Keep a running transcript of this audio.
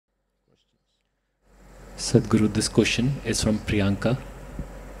Sadhguru, this question is from Priyanka.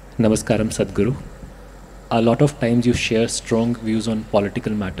 Namaskaram, Sadhguru. A lot of times you share strong views on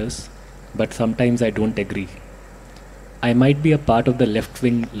political matters, but sometimes I don't agree. I might be a part of the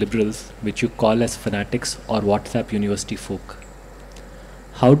left-wing liberals, which you call as fanatics or WhatsApp university folk.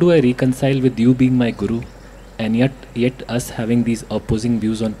 How do I reconcile with you being my guru and yet us having these opposing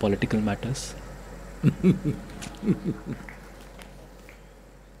views on political matters?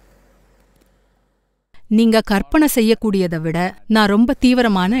 நீங்க கற்பனை செய்யக்கூடியதை விட நான் ரொம்ப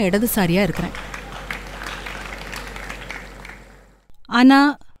தீவிரமான இடதுசாரியா இருக்கிறேன். ஆனா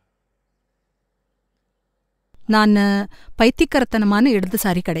நான் பைத்தியக்காரத்தனமான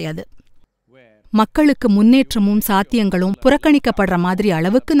இடதுசாரி கிடையாது. மக்களுக்கு முன்னேற்றமும் சாத்தியங்களும் புறக்கணிக்கப்படுற மாதிரி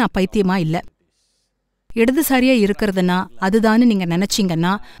அளவுக்கு நான் பைத்தியமா இல்ல. இடதுசாரியா இருக்கிறதுனா அதுதான்னு நீங்க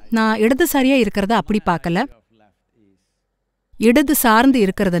நினைச்சீங்கன்னா நான் இடதுசாரியா இருக்கிறத அப்படி பார்க்கல. இடது சார்ந்து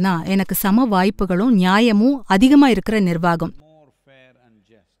இருக்கிறதுனா எனக்கு சம வாய்ப்புகளும் நியாயமும் அதிகமா இருக்கிற நிர்வாகம்.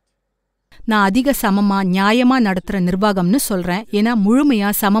 நான் அதிக சமமா நியாயமா நடத்துற நிர்வாகம்னு சொல்றேன். ஏன்னா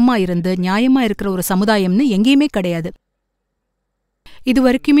முழுமையா சமமா இருந்து நியாயமா இருக்கிற ஒரு சமுதாயம்னு எங்கேயுமே கிடையாது. இது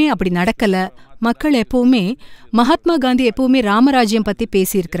வரைக்குமே அப்படி நடக்கல. மக்கள் எப்பவுமே மகாத்மா காந்தி எப்பவுமே ராமராஜ்யம் பத்தி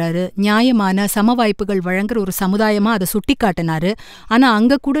பேசியிருக்கிறாரு. நியாயமான சம வாய்ப்புகள் வழங்குற ஒரு சமுதாயமா அதை சுட்டி காட்டினாரு. ஆனா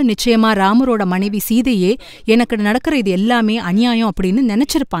அங்க கூட நிச்சயமா ராமரோட மனைவி சீதையே எனக்கு நடக்கிற இது எல்லாமே அநியாயம் அப்படின்னு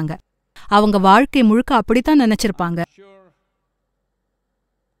நினைச்சிருப்பாங்க. அவங்க வாழ்க்கை முழுக்க அப்படித்தான் நினைச்சிருப்பாங்க.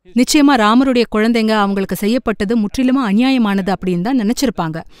 நிச்சயமா ராமருடைய குழந்தைங்க அவங்களுக்கு செய்யப்பட்டது முற்றிலுமா அநியாயமானது அப்படின்னு தான்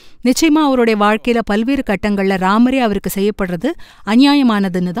நினைச்சிருப்பாங்க. நிச்சயமா அவருடைய வாழ்க்கையில பல்வேறு கட்டங்கள்ல ராமரே அவருக்கு செய்யப்படுறது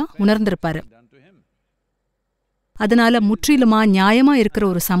அநியாயமானதுன்னு தான் உணர்ந்திருப்பாரு. அதனால முற்றிலுமா நியாயமா இருக்கிற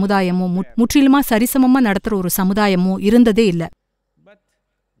ஒரு சமுதாயமும் முற்றிலுமா சரிசமமா நடத்துற ஒரு சமுதாயமும் இருந்ததே இல்ல.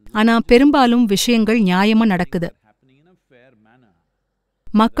 ஆனா பெரும்பாலும் விஷயங்கள் நியாயமா நடக்குது.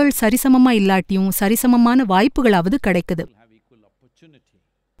 மக்கள் சரிசமமா இல்லாட்டியும் சரிசமமான வாய்ப்புகளாவது கிடைக்குது.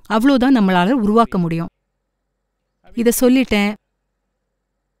 அவ்வளோதான் நம்மளால உருவாக்க முடியும். இத சொல்லிட்டேன்.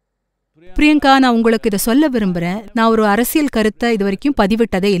 பிரியங்கா, நான் உங்களுக்கு இதை சொல்ல விரும்புறேன். நான் ஒரு அரசியல் கருத்தை இது வரைக்கும்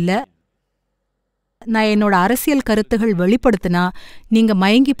பதிவிட்டதே இல்லை. நான் என்னோட அரசியல் கருத்துகள் வெளிப்படுத்தினா நீங்க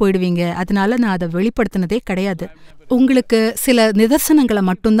மயங்கி போயிடுவீங்க. அதனால நான் அதை வெளிப்படுத்தினதே கிடையாது. உங்களுக்கு சில நிதர்சனங்களை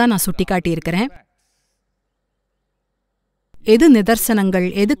மட்டும்தான் நான் சுட்டிக்காட்டியிருக்கிறேன். எது நிதர்சனங்கள்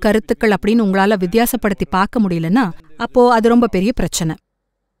எது கருத்துக்கள் அப்படின்னு உங்களால வித்தியாசப்படுத்தி பார்க்க முடியலன்னா அப்போ அது ரொம்ப பெரிய பிரச்சனை.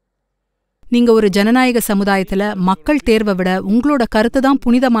 நீங்க ஒரு ஜனநாயக சமுதாயத்துல மக்கள் தேர்வை விட உங்களோட கருத்து தான்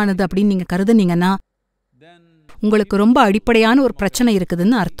புனிதமானது அப்படின்னு நீங்க கருதுனீங்கன்னா உங்களுக்கு ரொம்ப அடிப்படையான ஒரு பிரச்சனை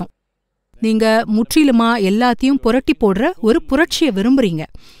இருக்குதுன்னு அர்த்தம். நீங்க முற்றிலுமா எல்லாத்தையும் புரட்டி போடுற ஒரு புரட்சியை விரும்புறீங்க.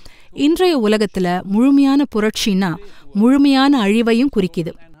 இன்றைய உலகத்துல முழுமையான புரட்சின்னா முழுமையான அழிவையும்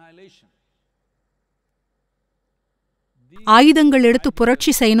குறிக்குது. ஆயுதங்கள் எடுத்து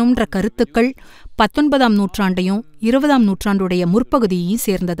புரட்சி செய்யணும்ன்ற கருத்துக்கள் 19ஆம் நூற்றாண்டையும் 20ஆம் நூற்றாண்டுடைய முற்பகுதியையும்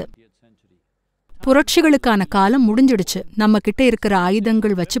சேர்ந்தது. புரட்சிகளுக்கான காலம் முடிஞ்சிடுச்சு. நம்ம கிட்ட இருக்கிற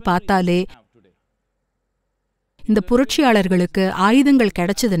ஆயுதங்கள் வச்சு பார்த்தாலே இந்த புரட்சியாளர்களுக்கு ஆயுதங்கள்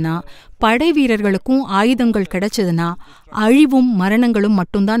கிடைச்சதுன்னா படை வீரர்களுக்கும் ஆயுதங்கள் கிடைச்சதுன்னா அழிவும் மரணங்களும்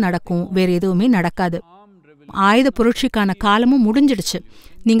மட்டும்தான் நடக்கும். வேற எதுவுமே நடக்காது. ஆயுத புரட்சிக்கான காலமும் முடிஞ்சிடுச்சு.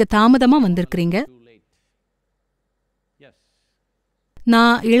 நீங்க தாமதமா வந்திருக்கிறீங்க.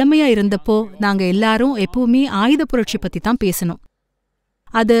 நான் இளமையா இருந்தப்போ நாங்க எல்லாரும் எப்பவுமே ஆயுத புரட்சி பத்தி தான் பேசணும்.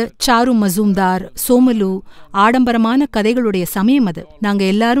 அது சாரு மசூம்தார், சோமலு, ஆடம்பரமான கதைகளுடைய சமயம் அது. நாங்க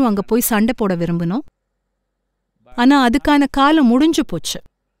எல்லாரும் அங்க போய் சண்டை போட விரும்பினோம். ஆனா அதுக்கான காலம் முடிஞ்சு போச்சு.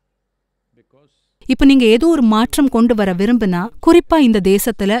 இப்ப நீங்க ஏதோ ஒரு மாற்றம் கொண்டு வர விரும்பினா குறிப்பா இந்த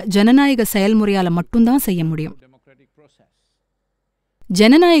தேசத்துல ஜனநாயக செயல்முறையால மட்டும்தான் செய்ய முடியும்.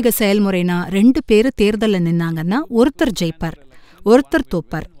 ஜனநாயக செயல்முறைனா 2 பேரு தேர்தல்ல நின்னாங்கன்னா ஒருத்தர் ஜெயிப்பார், ஒருத்தர்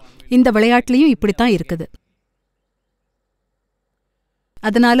தோப்பார். இந்த விளையாட்டுலயும் இப்படித்தான் இருக்குது.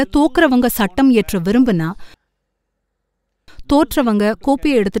 அதனால தோக்குறவங்க சட்டம் இயற்ற விரும்பினா தோற்றவங்க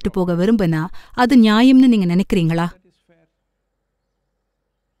கோப்பையை எடுத்துட்டு போக விரும்பினா அது நியாயம்னு நீங்க நினைக்கிறீங்களா?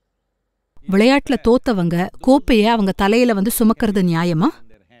 விளையாட்டுல தோத்தவங்க கோப்பைய அவங்க தலையில வந்து சுமக்கிறது நியாயமா?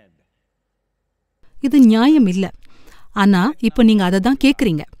 இது நியாயம் இல்ல. ஆனா இப்ப நீங்க அதை தான்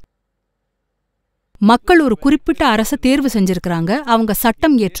கேக்குறீங்க. மக்கள் ஒரு குறிப்பிட்ட அரசை தேர்வு செஞ்சிருக்கிறாங்க. அவங்க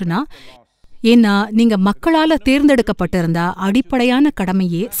சட்டம் இயற்றுனா ஏன்னா நீங்க மக்களால தேர்ந்தெடுக்கப்பட்டிருந்தா அடிப்படையான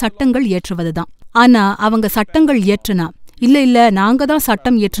கடமையே சட்டங்கள் இயற்றுவதுதான். ஆனா அவங்க சட்டங்கள் இயற்றுனா இல்ல நாங்க தான்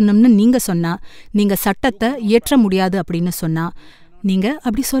சட்டம் இயற்றணும்னு நீங்க சொன்னா நீங்க சட்டத்தை இயற்ற முடியாது அப்படின்னு சொன்னா நீங்க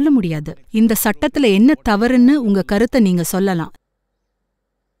அப்படி சொல்ல முடியாது. இந்த சட்டத்துல என்ன தவறுன்னு உங்க கருத்தை நீங்க சொல்லலாம்,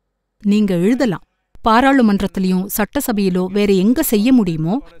 நீங்க எழுதலாம். பாராளுமன்றத்திலையும் சட்டசபையிலோ வேற எங்க செய்ய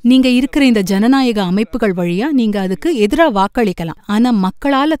முடியுமோ நீங்க இருக்கிற இந்த ஜனநாயக அமைப்புகள் வழியா நீங்க அதுக்கு எதிரா வாக்களிக்கலாம். ஆனா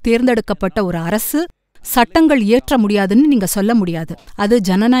மக்களால தேர்ந்தெடுக்கப்பட்ட ஒரு அரசு சட்டங்கள் இயற்ற முடியாதுன்னு நீங்க சொல்ல முடியாது. அது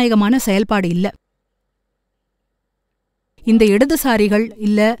ஜனநாயகமான செயல்பாடு இல்ல. இந்த இடதுசாரிகள்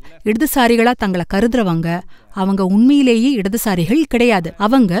இல்ல இடதுசாரிகளா தங்களை கருதுறவங்க அவங்க உண்மையிலேயே இடதுசாரிகள் கிடையாது.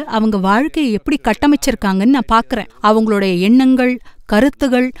 அவங்க வாழ்க்கையை எப்படி கட்டமைச்சிருக்காங்கன்னு நான் பாக்குறேன். அவங்களுடைய எண்ணங்கள்,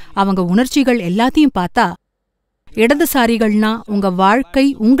 கருத்துகள், அவங்க உணர்ச்சிகள் எல்லாத்தையும் பார்த்தா இடதுசாரிகள்னா உங்க வாழ்க்கை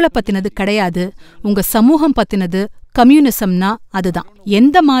உங்களை பத்தினது கிடையாது, உங்க சமூகம் பத்தினது. கம்யூனிசம்னா அதுதான்.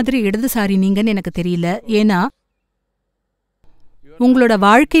 எந்த மாதிரி இடதுசாரி நீங்கன்னு எனக்கு தெரியல. ஏன்னா உங்களோட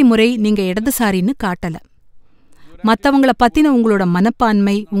வாழ்க்கை முறை நீங்க இடதுசாரின்னு காட்டல. மத்தவங்கள பத்தின உங்களோட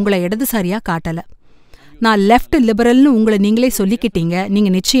மனப்பான்மை உங்களை இடதுசாரியா காட்டல. நான் லெஃப்ட் லிபரல்னு உங்களை நீங்களே சொல்லிக்கிட்டீங்க. நீங்க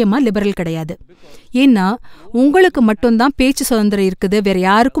நிச்சயமா லிபரல் கிடையாது. ஏன்னா உங்களுக்கு மட்டும்தான் பேச்சு சுதந்திரம் இருக்குது, வேற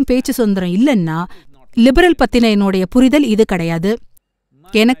யாருக்கும் பேச்சு சுதந்திரம் இல்லைன்னா லிபரல் பத்தின என்னுடைய புரிதல் இது கிடையாது.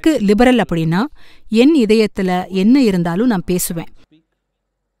 எனக்கு லிபரல் அப்படின்னா என் இதயத்துல என்ன இருந்தாலும் நான் பேசுவேன்.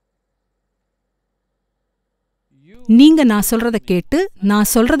 நீங்க நான் சொல்றத கேட்டு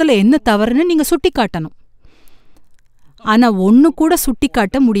நான் சொல்றதுல என்ன தவறுன்னு நீங்க சுட்டி காட்டணும். ஆனா ஒன்னு கூட சுட்டி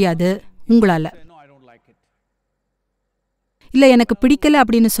காட்ட முடியாது உங்களால. இல்ல எனக்கு பிடிக்கல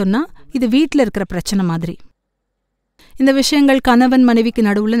அப்படின்னு சொன்னா இது வீட்டுல இருக்கிற பிரச்சனை மாதிரி. இந்த விஷயங்கள் கணவன் மனைவிக்கு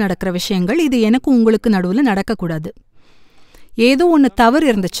நடுவுல நடக்கிற விஷயங்கள், இது எனக்கு உங்களுக்கு நடுவுல நடக்கக்கூடாது. ஏதோ ஒன்னு தவறு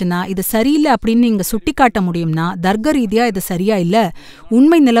இருந்துச்சுன்னா இது சரியில்லை அப்படின்னு நீங்க சுட்டி காட்ட முடியும்னா, தர்க்க ரீதியா இது சரியா இல்ல,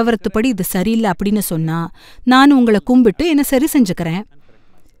 உண்மை நிலவரத்துப்படி இது சரியில்லை அப்படின்னு சொன்னா நான் உங்களை கும்பிட்டு என்ன சரி செஞ்சுக்கிறேன்.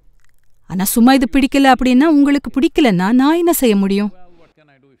 ஆனா சும்மா இது பிடிக்கல அப்படின்னா, உங்களுக்கு பிடிக்கலன்னா நான் என்ன செய்ய முடியும்?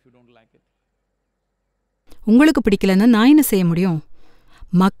 உங்களுக்கு பிடிக்கலன்னா நான் என்ன செய்ய முடியும்?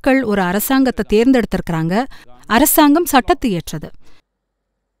 மக்கள் ஒரு அரசாங்கத்தை தேர்ந்தெடுத்திருக்கிறாங்க. அரசாங்கம் சட்டத்தை இயற்றது.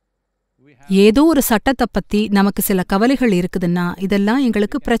 ஏதோ ஒரு சட்டத்தை பத்தி நமக்கு சில கவலைகள் இருக்குதுன்னா, இதெல்லாம்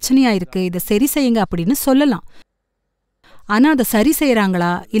எங்களுக்கு பிரச்சனையா இருக்கு, இதை சரி செய்யுங்க அப்படின்னு சொல்லலாம். ஆனா அதை சரி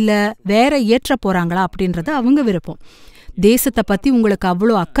செய்யறாங்களா இல்ல வேற இயற்ற போறாங்களா அப்படின்றது அவங்க விருப்பம். தேசத்தை பத்தி உங்களுக்கு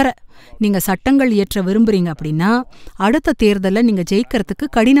அவ்வளோ அக்கறை, நீங்க சட்டங்கள் இயற்ற விரும்புறீங்க அப்படின்னா அடுத்த தேர்தலில் நீங்க ஜெயிக்கிறதுக்கு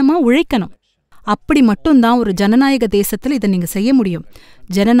கடினமா உழைக்கணும். அப்படி மட்டும்தான் ஒரு ஜனநாயக தேசத்துல இதை நீங்க செய்ய முடியும்.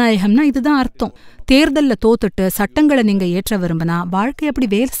 ஜனநாயகம்னா இதுதான் அர்த்தம். தேர்தல்ல தோத்துட்டு சட்டங்களை நீங்க ஏற்ற விரும்பினா வாழ்க்கை அப்படி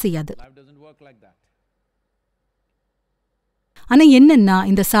வேலை செய்யாது. ஆனா என்னன்னா,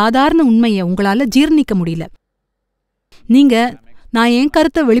 இந்த சாதாரண உண்மையை உங்களால ஜீர்ணிக்க முடியல. நீங்க நான் என்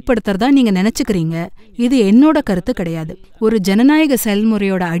கருத்தை வெளிப்படுத்துறதா நீங்க நினைச்சுக்கிறீங்க. இது என்னோட கருத்து கிடையாது. ஒரு ஜனநாயக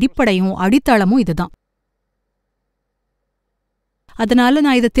செயல்முறையோட அடிப்படையும் அடித்தளமும் இதுதான். அதனால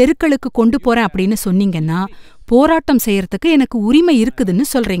நான் இதை தெருக்களுக்கு கொண்டு போறேன் அப்படின்னு சொன்னீங்கன்னா, போராட்டம் செய்யறதுக்கு எனக்கு உரிமை இருக்குதுன்னு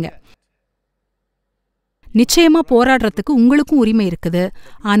சொல்றீங்க. நிச்சயமா போராடுறதுக்கு உங்களுக்கும் உரிமை இருக்குது.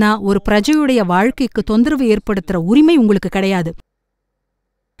 ஆனா ஒரு பிரஜையுடைய வாழ்க்கைக்கு தொந்தரவு ஏற்படுத்துற உரிமை உங்களுக்கு கிடையாது.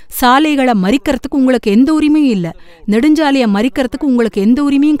 சாலைகளை மறிக்கிறதுக்கு உங்களுக்கு எந்த உரிமையும் இல்ல. நெடுஞ்சாலையை மறிக்கிறதுக்கு உங்களுக்கு எந்த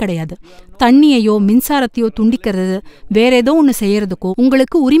உரிமையும் கிடையாது. தண்ணியையோ மின்சாரத்தையோ துண்டிக்கிறது, வேற ஏதோ ஒன்னு செய்யறதுக்கோ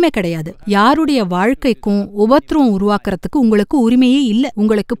உங்களுக்கு உரிமை கிடையாது. யாருடைய வாழ்க்கைக்கும் உபத்திரவம் உருவாக்குறதுக்கு உங்களுக்கு உரிமையே இல்ல.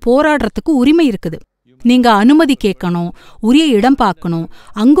 உங்களுக்கு போராடுறதுக்கு உரிமை இருக்குது. நீங்க அனுமதி கேட்கணும், உரிய இடம் பார்க்கணும்,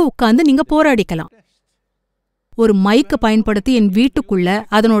 அங்க உட்கார்ந்து நீங்க போராடிக்கலாம். ஒரு மைக்க பயன்படுத்தி என் வீட்டுக்குள்ள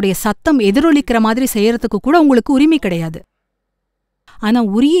அதனுடைய சத்தம் எதிரொலிக்கிற மாதிரி செய்யறதுக்கு கூட உங்களுக்கு உரிமை கிடையாது. ஆனா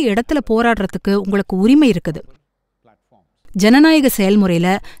உரிய இடத்துல போராடுறதுக்கு உங்களுக்கு உரிமை இருக்குது. ஜனநாயக செயல்முறையில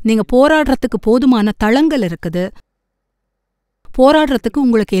நீங்க போராடுறதுக்கு போதுமான தளங்கள் இருக்குது. போராடுறதுக்கு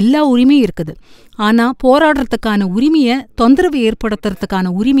உங்களுக்கு எல்லா உரிமையும் இருக்குது. ஆனா போராடுறதுக்கான உரிமையை தொந்தரவு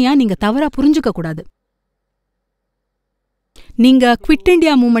ஏற்படுத்துறதுக்கான உரிமையா நீங்க தவறா புரிஞ்சுக்க கூடாது. நீங்க குவிட்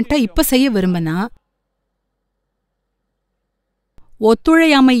இண்டியா மூவ்மெண்ட்டை இப்ப செய்ய விரும்பினா,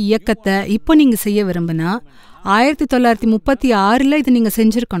 ஒத்துழையாமை இயக்கத்தை இப்ப நீங்க செய்ய விரும்பினா 1936 இது நீங்க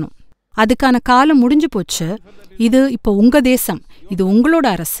செஞ்சிருக்கணும். அதுக்கான காலம் முடிஞ்சு போச்சு. இது இப்போ உங்க தேசம், இது உங்களோட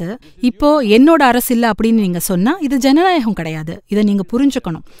அரசு. இப்போ என்னோட அரசு இல்ல அப்படின்னு நீங்க சொன்னா இது ஜனநாயகம் கிடையாது. இதை நீங்க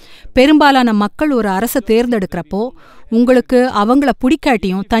புரிஞ்சுக்கணும். பெரும்பாலான மக்கள் ஒரு அரசை தேர்ந்தெடுக்கிறப்போ உங்களுக்கு அவங்கள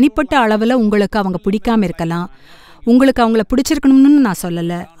பிடிக்காட்டியும் தனிப்பட்ட அளவுல உங்களுக்கு அவங்க பிடிக்காம இருக்கலாம். உங்களுக்கு அவங்கள பிடிச்சிருக்கணும்னு நான்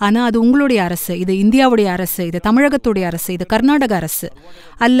சொல்லல. ஆனா அது உங்களுடைய அரசு, இது இந்தியாவுடைய அரசு, இது தமிழகத்துடைய அரசு, இது கர்நாடக அரசு,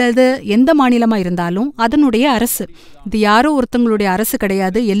 அல்லது எந்த மாநிலமா இருந்தாலும் அதனுடைய அரசு. இது யாரோ ஒருத்தங்களுடைய அரசு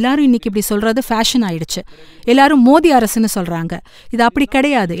கிடையாது. எல்லாரும் இன்னைக்கு இப்படி சொல்றது ஃபேஷன் ஆயிடுச்சு. எல்லாரும் மோடி அரசுன்னு சொல்றாங்க. இது அப்படி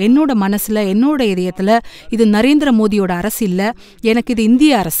கிடையாது. என்னோட மனசுல, என்னோட இதயத்துல இது நரேந்திர மோடியோட அரசு இல்ல. எனக்கு இது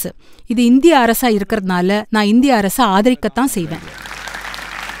இந்திய அரசு. இது இந்திய அரசா இருக்கிறதுனால நான் இந்திய அரசை ஆதரிக்கத்தான் செய்வேன்.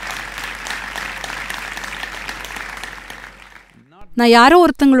 நான் யாரோ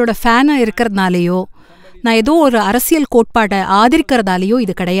ஒருத்தங்களோட ஃபேனா இருக்கிறதுனாலேயோ, நான் ஏதோ ஒரு அரசியல் கோட்பாட்டை ஆதரிக்கிறதாலேயோ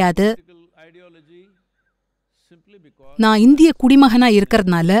இது கிடையாது. நான் இந்திய குடிமகனா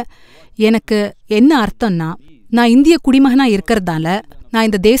இருக்கிறதுனால எனக்கு என்ன அர்த்தம்னா, நான் இந்திய குடிமகனா இருக்கிறதுனால நான்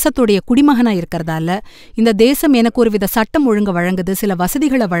இந்த தேசத்துடைய குடிமகனா இருக்கிறதால இந்த தேசம் எனக்கு ஒருவித சட்டம் ஒழுங்கு வழங்குது, சில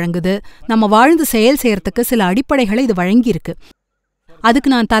வசதிகளை வழங்குது, நம்ம வாழ்ந்து செயல் செய்யறதுக்கு சில அடிப்படைகளை இது வழங்கியிருக்கு. அதுக்கு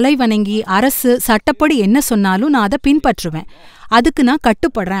நான் தலை வணங்கி அரசு சட்டப்படி என்ன சொன்னாலும் நான் அதை பின்பற்றுவேன், அதுக்கு நான்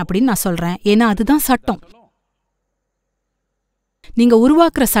கட்டுப்படுறேன் அப்படின்னு நான் சொல்றேன். ஏன்னா அதுதான் சட்டம். நீங்க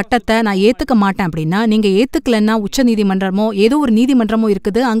உருவாக்குற சட்டத்தை நான் ஏத்துக்க மாட்டேன் அப்படின்னா, நீங்க ஏத்துக்கலன்னா உச்ச நீதிமன்றமோ ஏதோ ஒரு நீதிமன்றமோ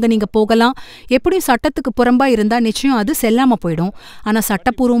இருக்குது, அங்க நீங்க போகலாம். எப்படியும் சட்டத்துக்கு புறம்பா இருந்தா நிச்சயம் அது செல்லாம போயிடும். ஆனா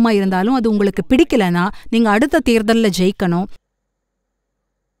சட்டப்பூர்வமா இருந்தாலும் அது உங்களுக்கு பிடிக்கலன்னா நீங்க அடுத்த தேர்தல்ல ஜெயிக்கணும்.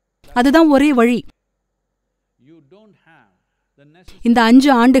 அதுதான் ஒரே வழி. இந்த 5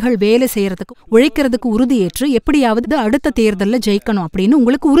 ஆண்டுகள் வேலை செய்யறதுக்கு உழைக்கிறதுக்கு உறுதியேற்று எப்படியாவது அடுத்த தேர்தல்ல ஜெயிக்கணும் அப்படின்னு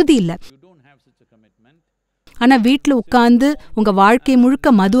உங்களுக்கு உறுதி இல்லை. ஆனா வீட்டுல உட்கார்ந்து உங்க வாழ்க்கை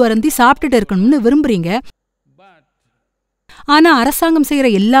முழுக்க மது அருந்தி சாப்பிட்டுட்டு இருக்கணும்னு விரும்புறீங்க. ஆனா அரசாங்கம் செய்யற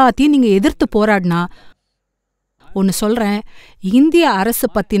எல்லாத்தையும் நீங்க எதிர்த்து போராடினா, ஒன்னு சொல்றேன், இந்திய அரசு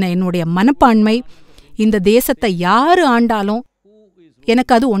பத்தின என்னுடைய மனப்பான்மை, இந்த தேசத்தை யாரு ஆண்டாலும்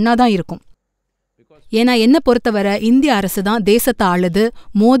எனக்கு அது ஒன்னாதான் இருக்கும். ஏன்னா என்ன பொறுத்தவரை இந்திய அரசு தான் தேசத்தை ஆளுது.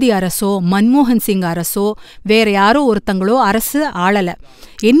 மோடி அரசோ மன்மோகன் சிங் அரசோ வேற யாரோ ஒருத்தங்களோ அரசு ஆளல.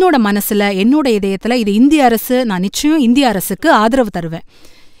 என்னோட மனசுல என்னோட இதயத்துல இது இந்திய அரசு. நான் நிச்சயம் இந்திய அரசுக்கு ஆதரவு தருவேன்.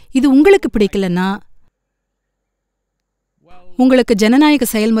 இது உங்களுக்கு பிடிக்கலன்னா உங்களுக்கு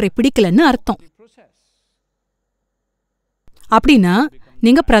ஜனநாயக செயல்முறை பிடிக்கலன்னு அர்த்தம். அப்படின்னா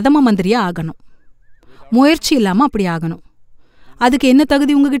நீங்க பிரதம மந்திரியா ஆகணும். முயற்சி இல்லாம அப்படி ஆகணும். அதுக்கு என்ன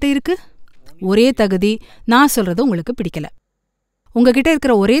தகுதி உங்ககிட்ட இருக்கு? ஒரே தகுதி, நான் சொல்றது உங்களுக்கு பிடிக்கல. உங்ககிட்ட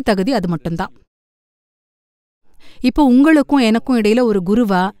இருக்கிற ஒரே தகுதி அது மட்டும்தான். இப்போ உங்களுக்கும் எனக்கும் இடையில ஒரு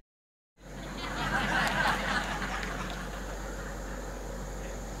குருவா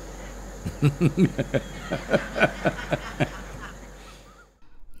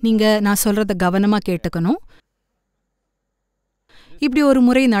நீங்க நான் சொல்றத கவனமா கேட்டுக்கணும். இப்படி ஒரு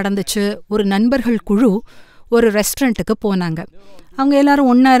முறை நடந்துச்சு. ஒரு நண்பர்கள் குழு ஒரு ரெஸ்டாரண்ட்டுக்கு போனாங்க. அவங்க எல்லாரும்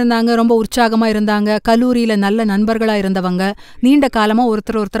ஒன்னா இருந்தாங்க, ரொம்ப உற்சாகமா இருந்தாங்க. கல்லூரியில நல்ல நண்பர்களா இருந்தவங்க, நீண்ட காலமா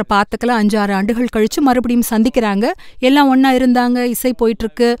ஒருத்தரை பார்த்துக்கலாம். 5-6 ஆண்டுகள் கழிச்சு மறுபடியும் சந்திக்கிறாங்க. எல்லாம் ஒன்னா இருந்தாங்க. இசை போயிட்டு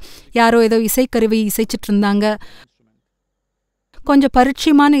இருக்கு. யாரோ ஏதோ இசைக்கருவி இசைச்சிட்டு இருந்தாங்க. கொஞ்சம்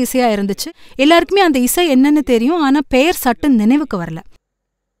பரிச்சயமான இசையா இருந்துச்சு. எல்லாருக்குமே அந்த இசை என்னன்னு தெரியும், ஆனா பெயர் சட்டுன்னு நினைவுக்கு வரல.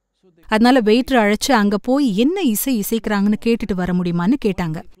 அதனால வெயிட்டர் அழைச்சு அங்க போய் என்ன இசை இசைக்கிறாங்கன்னு கேட்டுட்டு வர முடியுமான்னு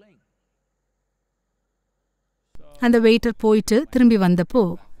கேட்டாங்க. அந்த வெயிட்டர் போயிட்டு திரும்பி வந்தப்போ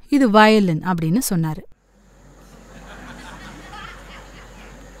இது வயலின் அப்படின்னு சொன்னாரு.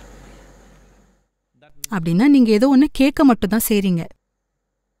 அப்படின்னா நீங்க ஏதோ ஒன்னு கேட்க மட்டும் தான் செய்றீங்க,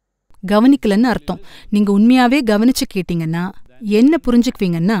 கவனிக்கலன்னு அர்த்தம். நீங்க உண்மையாவே கவனிச்சு கேட்டீங்கன்னா என்ன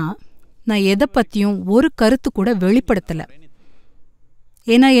புரிஞ்சுக்குவீங்கன்னா, நான் எதை பத்தியும் ஒரு கருத்து கூட வெளிப்படுத்தல.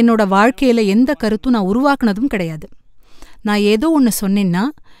 ஏன்னா என்னோட வாழ்க்கையில எந்த கருத்தும் நான் உருவாக்குனதும் கிடையாது. நான் ஏதோ ஒன்னு சொன்னேன்னா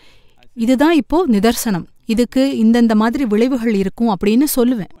இதுதான் இப்போ நிதர்சனம், இதுக்கு இந்தந்த மாதிரி விளைவுகள் இருக்கும் அப்படின்னு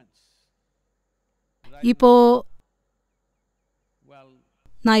சொல்லுவேன். இப்போ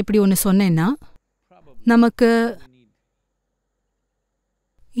நான் இப்படி ஒன்னு சொன்னேன்னா, நமக்கு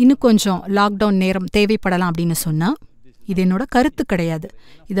இன்னும் கொஞ்சம் லாக்டவுன் நேரம் தேவைப்படலாம் அப்படின்னு சொன்னா, இது என்னோட கருத்து கிடையாது.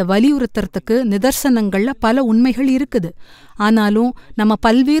 இதை வலியுறுத்துறதுக்கு நிதர்சனங்கள்ல பல உண்மைகள் இருக்குது. ஆனாலும் நம்ம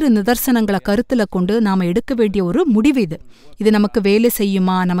பல்வேறு நிதர்சனங்களை கருத்துல கொண்டு நாம எடுக்க வேண்டிய ஒரு முடிவு இது. இது நமக்கு வேலை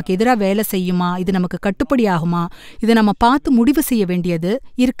செய்யுமா, நமக்கு எதிராக வேலை செய்யுமா, இது நமக்கு கட்டுப்படி ஆகுமா, இதை நம்ம பார்த்து முடிவு செய்ய வேண்டியது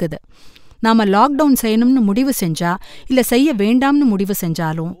இருக்குது. நாம லாக்டவுன் செய்யணும்னு முடிவு செஞ்சா இல்ல செய்ய வேண்டாம்னு முடிவு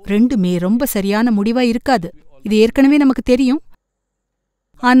செஞ்சாலும் ரெண்டுமே ரொம்ப சரியான முடிவா இருக்காது. இது ஏற்கனவே நமக்கு தெரியும்.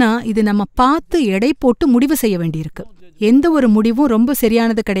 ஆனா இது நம்ம பார்த்து எடை போட்டு முடிவு செய்ய வேண்டியிருக்கு. எந்த ஒரு முடிவும் ரொம்ப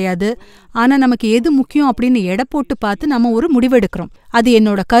சரியானது கிடையாது. ஆனா நமக்கு எது முக்கியம் அப்படின்னு எடை போட்டு பார்த்து நம்ம ஒரு முடிவெடுக்கிறோம். அது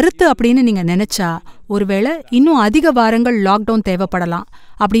என்னோட கருத்து அப்படின்னு நீங்க நினைச்சா, ஒருவேளை இன்னும் அதிக வாரங்கள் லாக்டவுன் தேவைப்படலாம்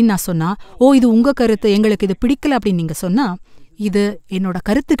அப்படின்னு நான் சொன்னா, ஓ இது உங்க கருத்து, எங்களுக்கு இது பிடிக்கல அப்படின்னு நீங்க சொன்னா, இது என்னோட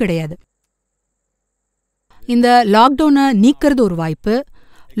கருத்து கிடையாது. இந்த லாக்டவுனை நீக்கிறது ஒரு வாய்ப்பு,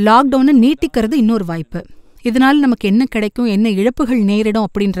 லாக்டவுனை நீட்டிக்கிறது இன்னொரு வாய்ப்பு. இதனால நமக்கு என்ன கிடைக்கும், என்ன இழப்புகள் நேரிடும்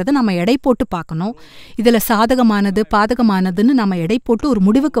அப்படின்றத நம்ம எடை போட்டு பார்க்கணும். இதுல சாதகமானது பாதகமானதுன்னு நம்ம எடை போட்டு ஒரு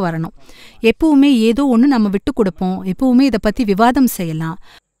முடிவுக்கு வரணும். எப்பவுமே ஏதோ ஒன்று நம்ம விட்டு கொடுப்போம், எப்பவுமே இதை பத்தி விவாதம் செய்யலாம்.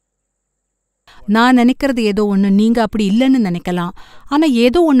 நான் நினைக்கிறது ஏதோ ஒன்று, நீங்க அப்படி இல்லைன்னு நினைக்கலாம். ஆனா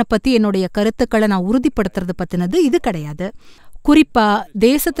ஏதோ ஒன்றை பத்தி என்னுடைய கருத்துக்களை நான் உறுதிப்படுத்துறது பத்தினது இது கிடையாது. குறிப்பா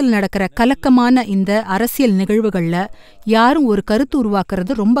தேசத்தில் நடக்கிற கலக்கமான இந்த அரசியல் நிகழ்வுகள்ல யாரும் ஒரு கருத்து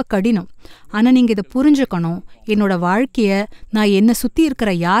உருவாக்குறது ரொம்ப கடினம். ஆனா நீங்க இதை புரிஞ்சுக்கணும், என்னோட வாழ்க்கைய நான் என்ன சுத்தி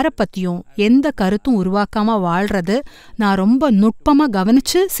இருக்கிற யாரை பத்தியும் எந்த கருத்தும் உருவாக்காம வாழ்றது நான் ரொம்ப நுட்பமா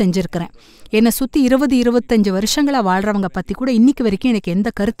கவனிச்சு செஞ்சிருக்கிறேன். என்னை சுத்தி 20-25 வருஷங்களா வாழ்றவங்க பத்தி கூட இன்னைக்கு வரைக்கும் எனக்கு எந்த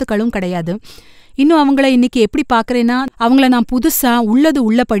கருத்துக்களும் கிடையாது. இன்னும் அவங்கள இன்னைக்கு எப்படி பார்க்கறேன்னா, அவங்கள நான் புதுசா உள்ளது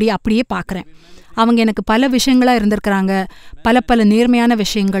உள்ளபடி அப்படியே பார்க்கறேன். அவங்க எனக்கு பல விஷயங்களா இருந்திருக்கிறாங்க. பல நேர்மையான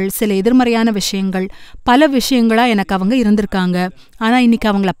விஷயங்கள், சில எதிர்மறையான விஷயங்கள், பல விஷயங்களா எனக்கு அவங்க இருந்திருக்காங்க. ஆனா இன்னைக்கு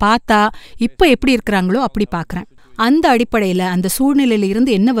அவங்கள பார்த்தா இப்ப எப்படி இருக்கிறாங்களோ அப்படி பார்க்கறேன். அந்த அடிப்படையில அந்த சூழ்நிலையில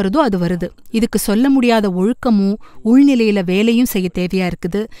இருந்து என்ன வருதோ அது வருது. இதுக்கு சொல்ல முடியாத ஒழுக்கமும் உள்நிலையில வேலையும் செய்ய தேவையா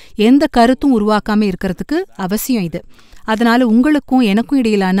இருக்குது. எந்த கருத்தும் உருவாக்காம இருக்கிறதுக்கு அவசியம் இது. அதனால உங்களுக்கும் எனக்கும்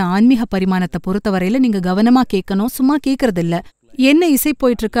இடையிலான ஆன்மீக பரிமாணத்தை பொறுத்தவரையில நீங்க கவனமா கேட்கணும். சும்மா கேட்கறது இல்ல. என்ன இசை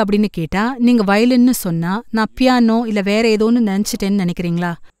போயிட்டு இருக்கு அப்படின்னு கேட்டா, நீங்க வயலின்னு சொன்னா நான் பியானோ இல்ல வேற ஏதோன்னு நினைச்சிட்டேன்னு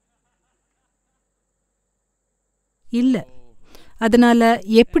நினைக்கிறீங்களா? இல்ல. அதனால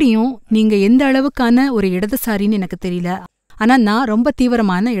எப்படியும் நீங்க எந்த அளவுக்கான ஒரு இடதுசாரின்னு எனக்கு தெரியல. ஆனா நான் ரொம்ப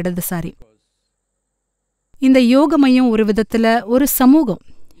தீவிரமான இடதுசாரி. இந்த யோக மையம் ஒரு விதத்துல ஒரு சமூகம்.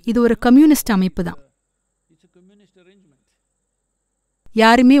 இது ஒரு கம்யூனிஸ்ட் அமைப்பு தான்.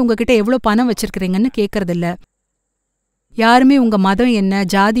 யாருமே உங்ககிட்ட எவ்வளவு பணம் வச்சிருக்கிறீங்கன்னு கேட்கறதில்ல. யாருமே உங்க மதம் என்ன,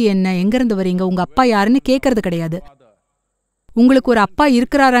 ஜாதி என்ன, எங்கிருந்து வரீங்க, உங்க அப்பா யாருன்னு கேட்கறது கிடையாது. உங்களுக்கு ஒரு அப்பா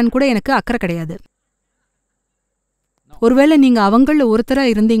இருக்கிறாரான்னு கூட எனக்கு அக்கறை கிடையாது. ஒருவேளை நீங்க அவங்கள ஒருத்தரா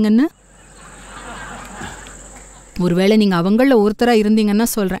இருந்தீங்கன்னா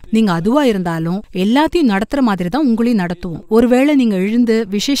சொல்றேன். நீங்க அதுவா இருந்தாலும் எல்லாத்தையும் நடத்துற மாதிரி தான் உங்களையும் நடத்துவோம். ஒருவேளை நீங்க எழுந்து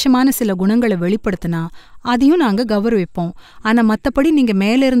விசேஷமான சில குணங்களை வெளிப்படுத்தினா அதையும் நாங்க கௌரவிப்போம். ஆனா மத்தபடி நீங்க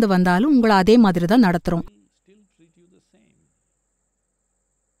மேல இருந்து வந்தாலும் உங்களை அதே மாதிரி தான் நடத்துறோம்.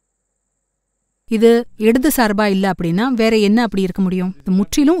 இது இடது சார்பா இல்ல அப்படின்னா வேற என்ன அப்படி இருக்க முடியும்? இது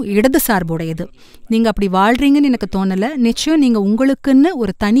முற்றிலும் இடது சார்புடையது. நீங்க அப்படி வாழ்றீங்கன்னு எனக்கு தோணல. நிச்சயம் நீங்க உங்களுக்குன்னு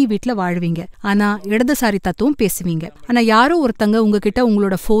ஒரு தனி வீட்டுல வாழ்வீங்க. ஆனா இடதுசாரி தத்துவம் பேசுவீங்க. ஆனா யாரோ ஒருத்தங்க உங்ககிட்ட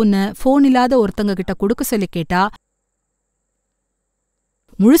உங்களோட போன் இல்லாத ஒருத்தங்க கிட்ட கொடுக்க சொல்லி கேட்டா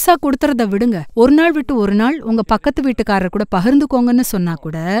முழுசா கொடுத்துறத விடுங்க. ஒரு நாள் விட்டு ஒரு நாள் உங்க பக்கத்து வீட்டுக்காரர் கூட பகிர்ந்துக்கோங்கன்னு சொன்னா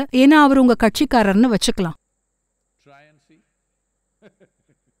கூட, ஏன்னா அவர் உங்க கட்சிக்காரர்னு வச்சுக்கலாம்.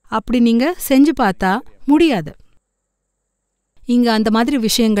 அப்படி நீங்க செஞ்சு பார்த்தா முடியாது. இங்க அந்த மாதிரி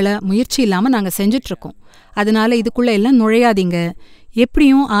விஷயங்களை முயற்சி இல்லாம நாங்க செஞ்சுட்டு இருக்கோம். அதனால இதுக்குள்ள எல்லாம் நுழையாதீங்க.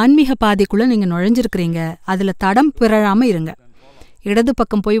 எப்படியும் ஆன்மீக பாதைக்குள்ள நீங்க நுழைஞ்சிருக்கிறீங்க. அதுல தடம் பிறழாம இருங்க. இடது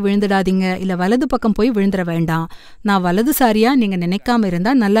பக்கம் போய் விழுந்துடாதீங்க, இல்ல வலது பக்கம் போய் விழுந்துட வேண்டாம். நான் வலதுசாரியா நீங்க நினைக்காம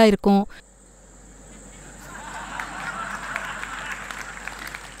இருந்தா நல்லா இருக்கும்.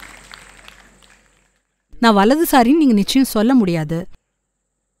 நான் வலதுசாரின்னு நீங்க நிச்சயம் சொல்ல முடியாது.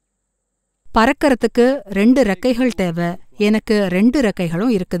 பறக்கறதுக்கு 2 ரெக்கைகள் தேவை. எனக்கு 2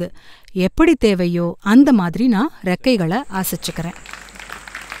 ரெக்கைகளும் இருக்குது. எப்படி தேவையோ அந்த மாதிரி நான் ரெக்கைகளை ஆசைச்சுக்கிறேன்.